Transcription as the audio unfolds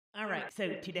right,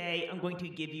 so today I'm going to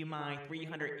give you my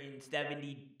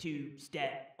 372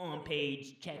 step on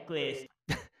page checklist.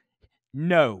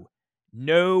 No,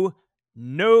 no,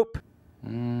 nope.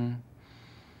 No.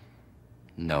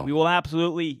 We will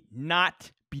absolutely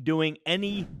not be doing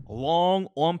any long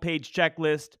on-page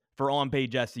checklist for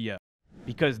on-page SEO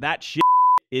because that shit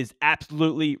is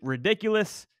absolutely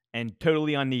ridiculous and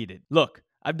totally unneeded. Look,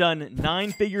 I've done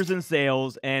 9 figures in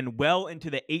sales and well into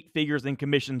the 8 figures in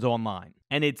commissions online,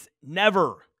 and it's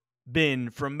never been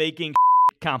from making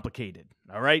complicated,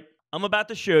 all right? I'm about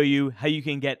to show you how you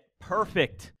can get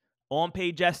perfect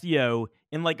on-page SEO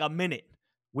in like a minute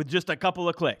with just a couple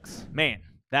of clicks. Man,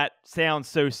 that sounds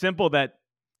so simple that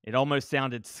it almost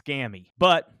sounded scammy.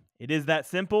 But it is that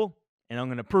simple, and I'm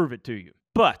going to prove it to you.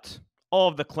 But all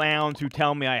of the clowns who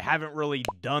tell me I haven't really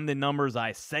done the numbers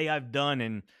I say I've done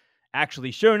and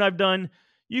actually shown I've done,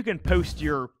 you can post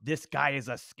your "this guy is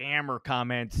a scammer"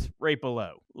 comments right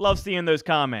below. Love seeing those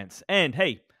comments. And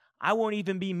hey, I won't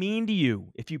even be mean to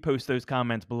you if you post those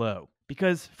comments below.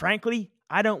 Because frankly,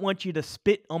 I don't want you to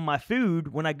spit on my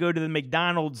food when I go to the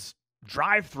McDonald's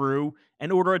drive-thru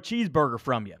and order a cheeseburger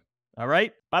from you. All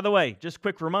right? By the way, just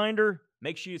quick reminder,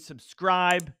 make sure you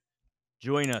subscribe,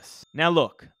 join us. Now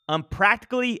look, I'm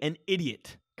practically an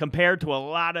idiot compared to a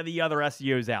lot of the other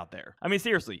SEOs out there. I mean,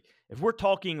 seriously, if we're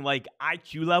talking like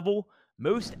IQ level,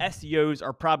 most SEOs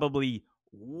are probably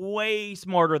way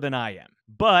smarter than I am.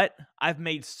 But I've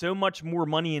made so much more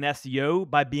money in SEO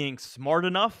by being smart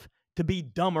enough to be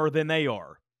dumber than they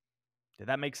are. Did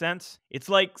that make sense? It's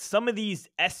like some of these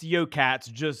SEO cats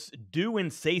just do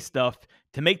and say stuff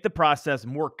to make the process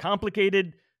more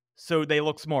complicated so they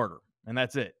look smarter. And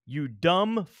that's it. You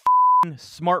dumb,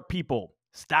 smart people,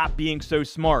 stop being so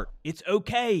smart. It's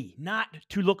okay not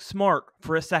to look smart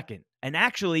for a second. And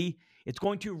actually, it's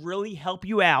going to really help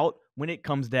you out when it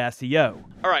comes to SEO.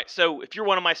 All right, so if you're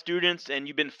one of my students and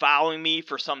you've been following me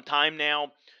for some time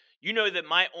now, you know that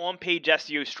my on-page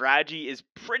SEO strategy is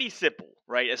pretty simple,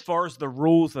 right, as far as the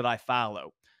rules that I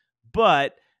follow.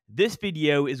 But this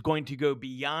video is going to go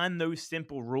beyond those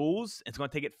simple rules. It's going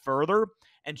to take it further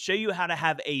and show you how to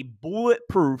have a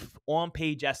bulletproof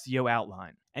on-page SEO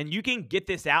outline. And you can get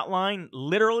this outline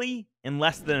literally in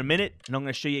less than a minute, and I'm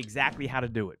going to show you exactly how to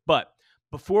do it. But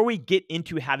before we get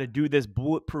into how to do this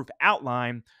bulletproof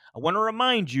outline, I want to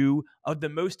remind you of the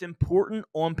most important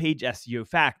on-page SEO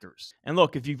factors. And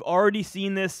look, if you've already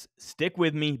seen this, stick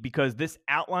with me because this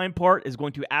outline part is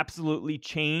going to absolutely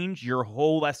change your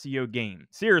whole SEO game.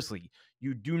 Seriously,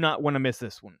 you do not want to miss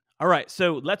this one. All right,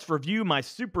 so let's review my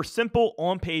super simple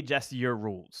on-page SEO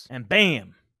rules. And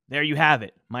bam, there you have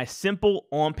it. My simple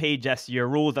on-page SEO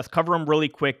rules. Let's cover them really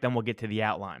quick, then we'll get to the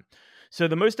outline. So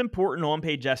the most important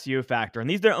on-page SEO factor, and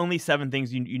these are only 7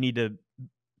 things you need to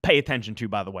pay attention to,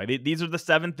 by the way. These are the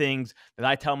 7 things that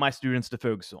I tell my students to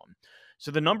focus on.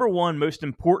 So the number 1 most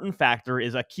important factor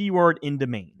is a keyword in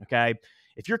domain, okay?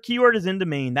 If your keyword is in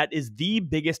domain, that is the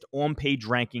biggest on-page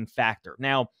ranking factor.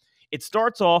 Now, it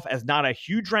starts off as not a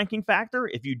huge ranking factor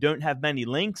if you don't have many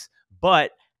links,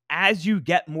 but as you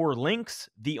get more links,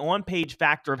 the on-page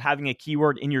factor of having a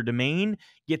keyword in your domain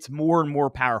gets more and more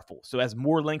powerful. So as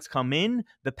more links come in,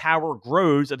 the power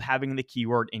grows of having the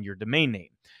keyword in your domain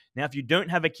name. Now, if you don't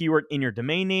have a keyword in your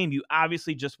domain name, you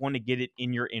obviously just want to get it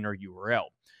in your inner URL.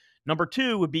 Number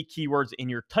 2 would be keywords in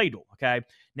your title, okay?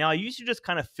 Now, I used to just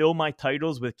kind of fill my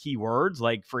titles with keywords,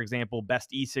 like, for example,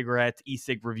 best e-cigarettes,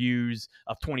 e-cig reviews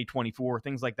of 2024,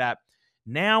 things like that.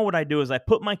 Now what I do is I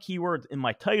put my keywords in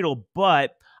my title,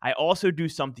 but I also do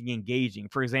something engaging.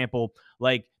 For example,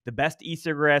 like the best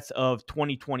e-cigarettes of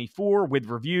 2024 with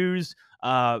reviews,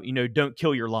 don't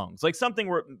kill your lungs. Like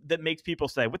something that makes people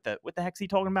say, what the heck's he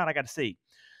talking about? I got to see.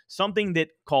 Something that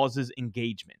causes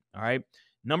engagement, all right?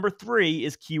 Number 3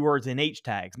 is keywords in H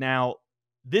tags. Now,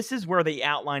 this is where the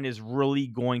outline is really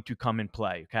going to come in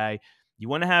play, okay? You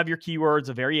want to have your keywords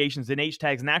of variations in H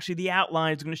tags, and actually the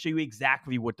outline is going to show you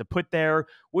exactly what to put there,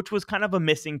 which was kind of a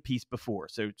missing piece before,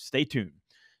 so stay tuned.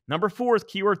 Number 4 is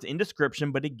keywords in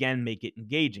description, but again, make it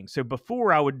engaging. So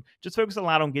before, I would just focus a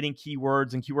lot on getting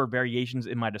keywords and keyword variations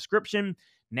in my description.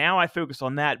 Now I focus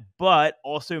on that, but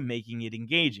also making it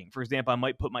engaging. For example, I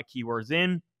might put my keywords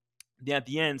in, then at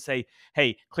the end say,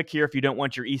 hey, click here if you don't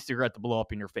want your e-cigarette to blow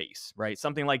up in your face, right?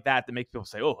 Something like that makes people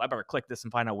say, oh, I better click this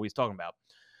and find out what he's talking about.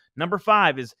 Number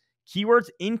 5 is keywords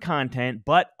in content,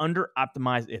 but under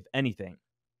optimized if anything.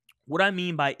 What I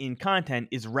mean by in content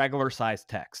is regular size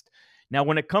text. Now,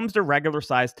 when it comes to regular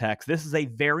size text, this is a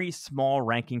very small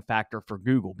ranking factor for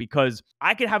Google because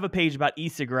I could have a page about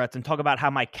e-cigarettes and talk about how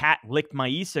my cat licked my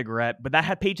e-cigarette, but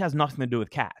that page has nothing to do with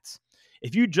cats.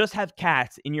 If you just have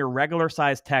cats in your regular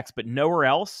size text, but nowhere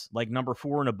else, like number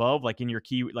 4 and above, like in your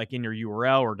key, like in your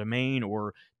URL or domain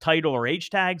or title or H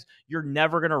tags, you're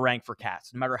never going to rank for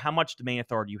cats, no matter how much domain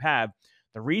authority you have.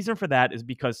 The reason for that is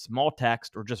because small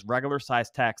text or just regular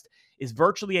size text is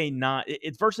virtually not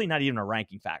even a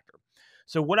ranking factor.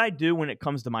 So what I do when it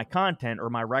comes to my content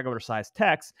or my regular size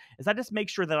text is I just make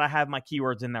sure that I have my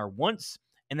keywords in there once,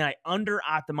 and then I under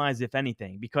optimize if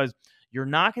anything, because you're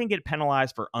not going to get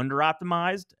penalized for under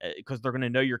optimized because they're going to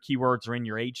know your keywords are in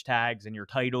your H tags and your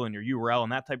title and your URL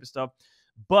and that type of stuff.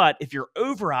 But if you're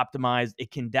over optimized,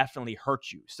 it can definitely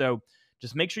hurt you. So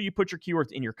just make sure you put your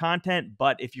keywords in your content.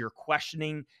 But if you're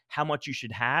questioning how much you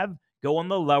should have, go on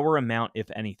the lower amount, if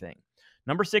anything.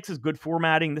 Number 6 is good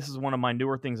formatting. This is one of my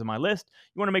newer things on my list.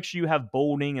 You want to make sure you have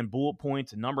bolding and bullet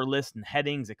points and number lists and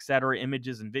headings, etc.,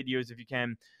 images and videos if you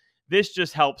can. This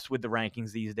just helps with the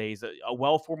rankings these days. A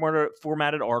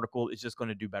well-formatted article is just going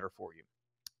to do better for you.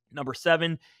 Number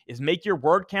 7 is make your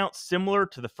word count similar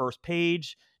to the first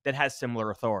page that has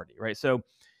similar authority, right? So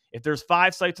if there's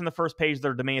 5 sites on the first page that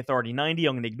are domain authority 90,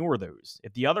 I'm going to ignore those.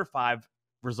 If the other 5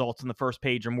 results on the first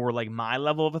page are more like my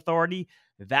level of authority,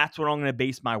 that's what I'm going to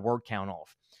base my word count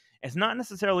off. It's not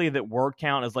necessarily that word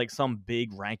count is like some big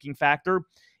ranking factor.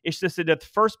 It's just that if the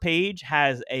first page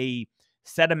has a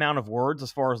set amount of words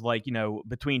as far as like,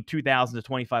 between 2,000 to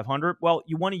 2,500, well,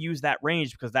 you want to use that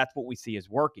range because that's what we see as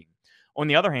working. On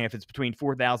the other hand, if it's between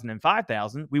 4,000 and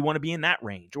 5,000, we want to be in that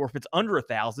range. Or if it's under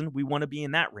 1,000, we want to be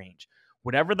in that range.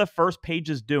 Whatever the first page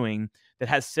is doing that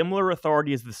has similar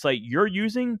authority as the site you're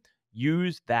using,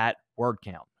 use that word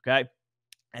count, okay?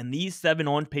 And these 7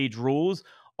 on-page rules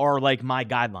are like my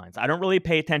guidelines. I don't really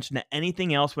pay attention to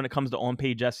anything else when it comes to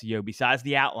on-page SEO besides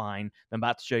the outline that I'm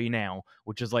about to show you now,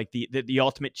 which is like the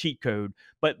ultimate cheat code.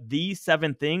 But these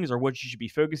 7 things are what you should be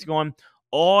focusing on.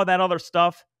 All that other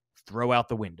stuff, throw out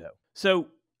the window. So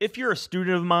if you're a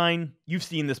student of mine, you've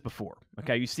seen this before,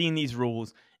 okay? You've seen these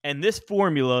rules, and this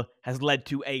formula has led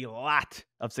to a lot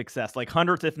of success, like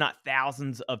hundreds, if not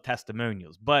thousands of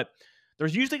testimonials. But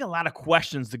there's usually a lot of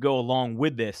questions to go along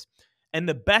with this. And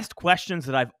the best questions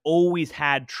that I've always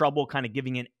had trouble kind of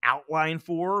giving an outline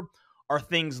for are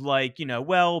things like,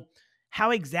 well,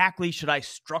 how exactly should I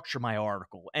structure my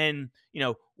article? And,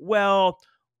 well,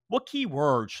 what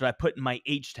keywords should I put in my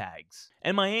H tags?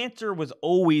 And my answer was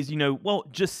always, well,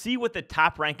 just see what the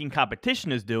top ranking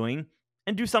competition is doing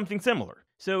and do something similar.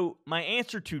 So my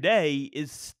answer today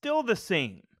is still the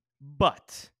same,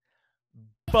 but,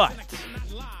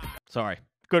 sorry,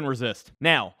 couldn't resist.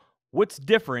 Now, what's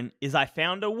different is I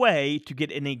found a way to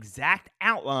get an exact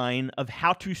outline of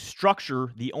how to structure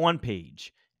the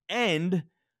on-page, and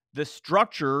the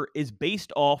structure is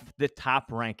based off the top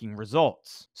ranking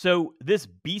results. So this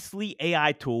beastly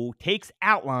AI tool takes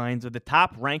outlines of the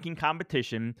top ranking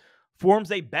competition,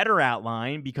 forms a better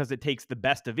outline because it takes the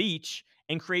best of each,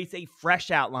 and creates a fresh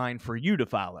outline for you to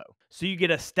follow. So you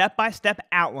get a step-by-step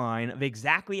outline of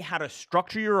exactly how to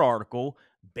structure your article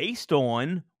based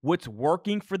on what's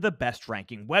working for the best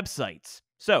ranking websites.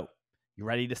 So, you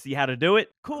ready to see how to do it?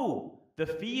 Cool. The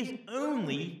fee is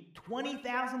only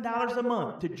 $20,000 a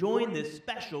month to join this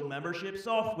special membership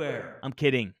software. I'm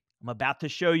kidding. I'm about to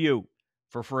show you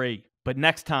for free. But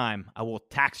next time, I will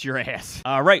tax your ass.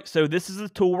 All right, so this is the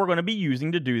tool we're going to be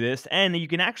using to do this. And you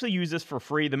can actually use this for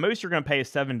free. The most you're going to pay is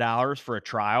 $7 for a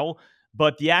trial.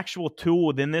 But the actual tool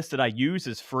within this that I use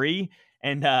is free.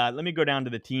 And let me go down to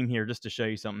the team here just to show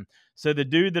you something. So the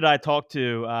dude that I talked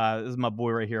to, this is my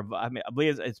boy right here. I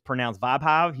believe it's pronounced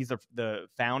Vibhive. He's the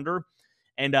founder.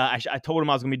 And I told him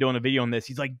I was going to be doing a video on this.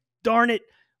 He's like, darn it.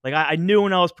 Like I knew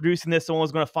when I was producing this, someone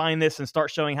was going to find this and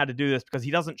start showing how to do this, because he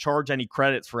doesn't charge any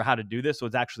credits for how to do this. So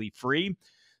it's actually free.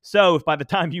 So if by the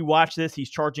time you watch this,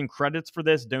 he's charging credits for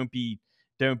this, don't be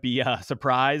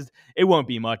surprised. It won't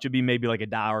be much. It'd be maybe like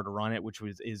 $1 to run it, which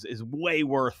is way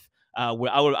worth. I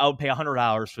would pay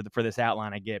 $100 for this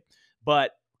outline I get.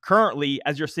 But currently,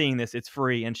 as you're seeing this, it's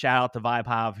free. And shout out to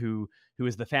Vibhive, who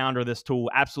is the founder of this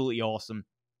tool. Absolutely awesome.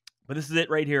 But this is it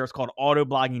right here. It's called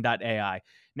autoblogging.ai.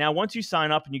 Now, once you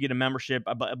sign up and you get a membership,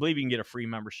 I believe you can get a free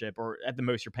membership, or at the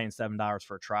most you're paying $7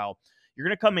 for a trial. You're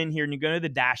going to come in here and you go to the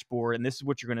dashboard, and this is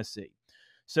what you're going to see.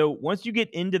 So once you get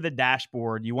into the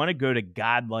dashboard, you want to go to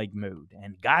godlike mode,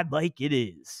 and godlike it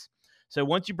is. So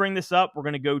once you bring this up, we're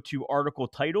going to go to article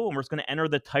title, and we're just going to enter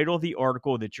the title of the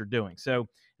article that you're doing. So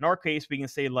in our case, we can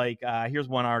say like, here's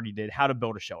one I already did, how to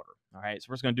build a shelter. All right, so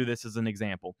we're just going to do this as an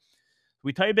example.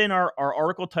 We type in our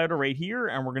article title right here,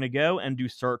 and we're going to go and do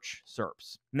search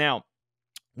SERPs. Now,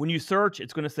 when you search,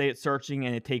 it's going to say it's searching,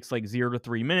 and it takes like 0 to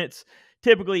 3 minutes.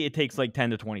 Typically, it takes like 10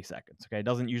 to 20 seconds. Okay, it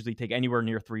doesn't usually take anywhere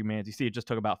near 3 minutes. You see, it just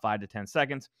took about 5 to 10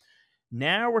 seconds.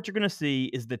 Now what you're going to see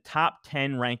is the top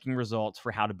 10 ranking results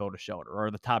for how to build a shelter, or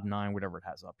the top 9, whatever it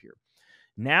has up here.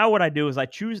 Now what I do is I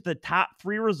choose the top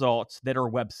 3 results that are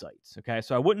websites. Okay,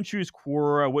 so I wouldn't choose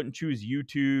Quora, I wouldn't choose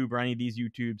YouTube or any of these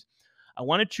YouTubes. I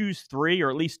want to choose 3 or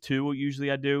at least 2,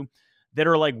 usually I do, that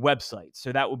are like websites.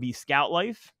 So that would be Scout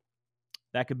Life,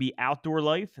 that could be Outdoor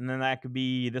Life, and then that could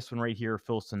be this one right here,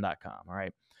 Philston.com. All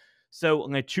right. So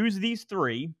I'm going to choose these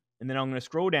 3, and then I'm going to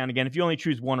scroll down again. If you only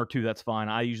choose 1 or 2, that's fine.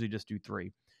 I usually just do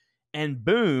 3. And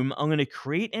boom, I'm going to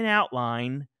create an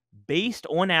outline based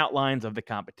on outlines of the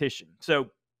competition. So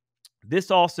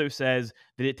this also says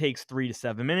that it takes 3 to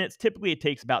 7 minutes. Typically, it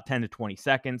takes about 10 to 20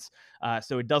 seconds.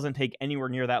 So it doesn't take anywhere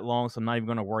near that long. So I'm not even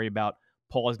going to worry about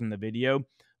pausing the video.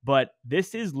 But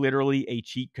this is literally a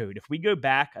cheat code. If we go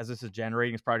back, as this is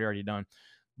generating, it's probably already done.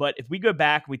 But if we go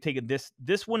back, we take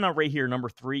this one right here, number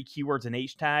 3, keywords and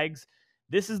H tags.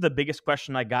 This is the biggest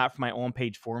question I got for my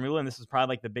on-page formula, and this is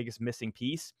probably like the biggest missing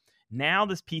piece. Now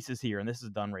this piece is here, and this is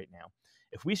done right now.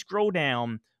 If we scroll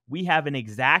down, we have an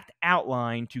exact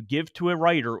outline to give to a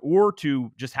writer, or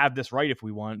to just have this write if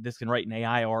we want. This can write an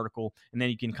AI article, and then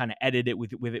you can kind of edit it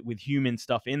with human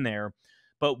stuff in there.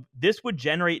 But this would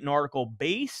generate an article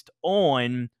based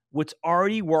on what's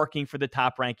already working for the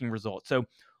top ranking results. So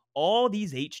all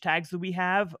these H tags that we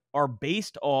have are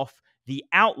based off the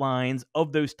outlines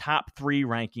of those top 3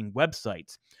 ranking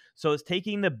websites. So it's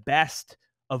taking the best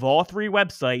of all 3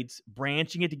 websites,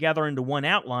 branching it together into one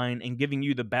outline, and giving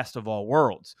you the best of all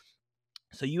worlds.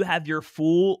 So you have your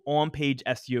full on-page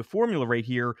SEO formula right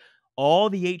here. All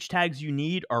the H tags you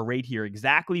need are right here.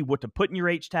 Exactly what to put in your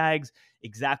H tags,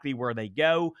 exactly where they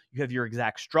go. You have your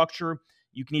exact structure.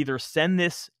 You can either send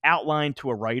this outline to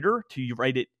a writer to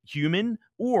write it human,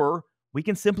 or we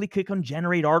can simply click on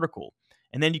generate article.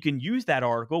 And then you can use that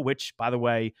article, which, by the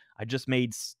way, I just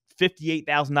made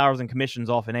 $58,000 in commissions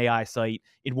off an AI site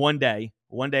in one day.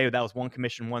 One day, that was one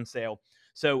commission, one sale.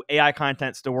 So AI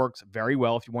content still works very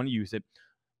well if you want to use it.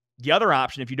 The other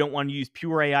option, if you don't want to use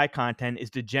pure AI content, is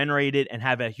to generate it and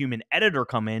have a human editor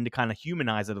come in to kind of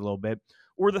humanize it a little bit.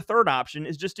 Or the third option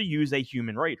is just to use a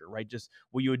human writer, right? Just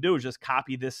what you would do is just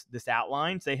copy this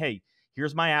outline, say, hey,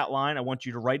 here's my outline. I want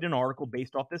you to write an article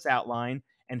based off this outline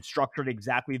and structure it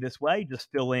exactly this way.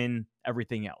 Just fill in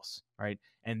everything else, right?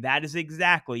 And that is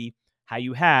exactly how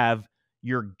you have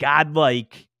your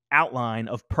godlike outline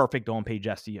of perfect on-page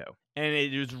SEO. And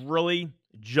it is really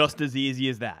just as easy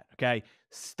as that, okay?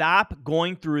 Stop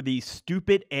going through the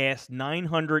stupid ass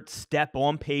 900 step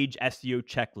on-page SEO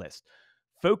checklist.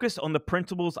 Focus on the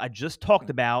principles I just talked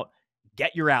about.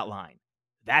 Get your outline.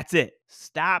 That's it.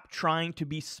 Stop trying to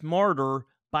be smarter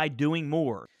by doing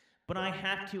more. But I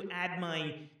have to add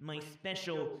my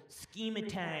special schema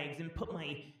tags and put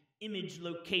my image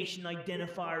location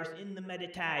identifiers in the meta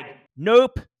tag.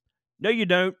 Nope. No, you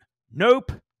don't.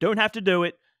 Nope. Don't have to do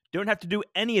it. Don't have to do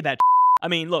any of that. I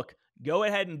mean, look, go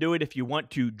ahead and do it if you want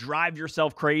to drive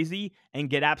yourself crazy and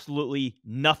get absolutely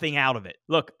nothing out of it.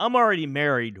 Look, I'm already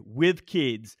married with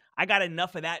kids. I got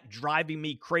enough of that driving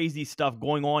me crazy stuff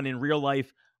going on in real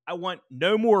life. I want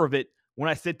no more of it when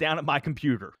I sit down at my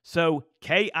computer. So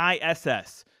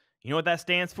KISS, you know what that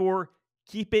stands for?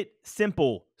 Keep it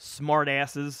simple,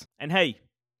 smartasses. And hey,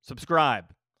 subscribe.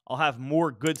 I'll have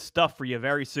more good stuff for you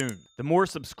very soon. The more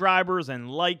subscribers and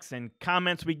likes and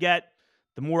comments we get,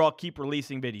 the more I'll keep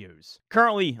releasing videos.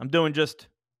 Currently, I'm doing just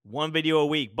 1 video a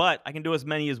week, but I can do as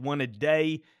many as 1 a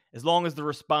day as long as the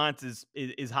response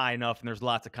is high enough and there's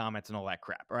lots of comments and all that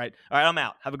crap. All right, I'm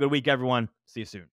out. Have a good week, everyone. See you soon.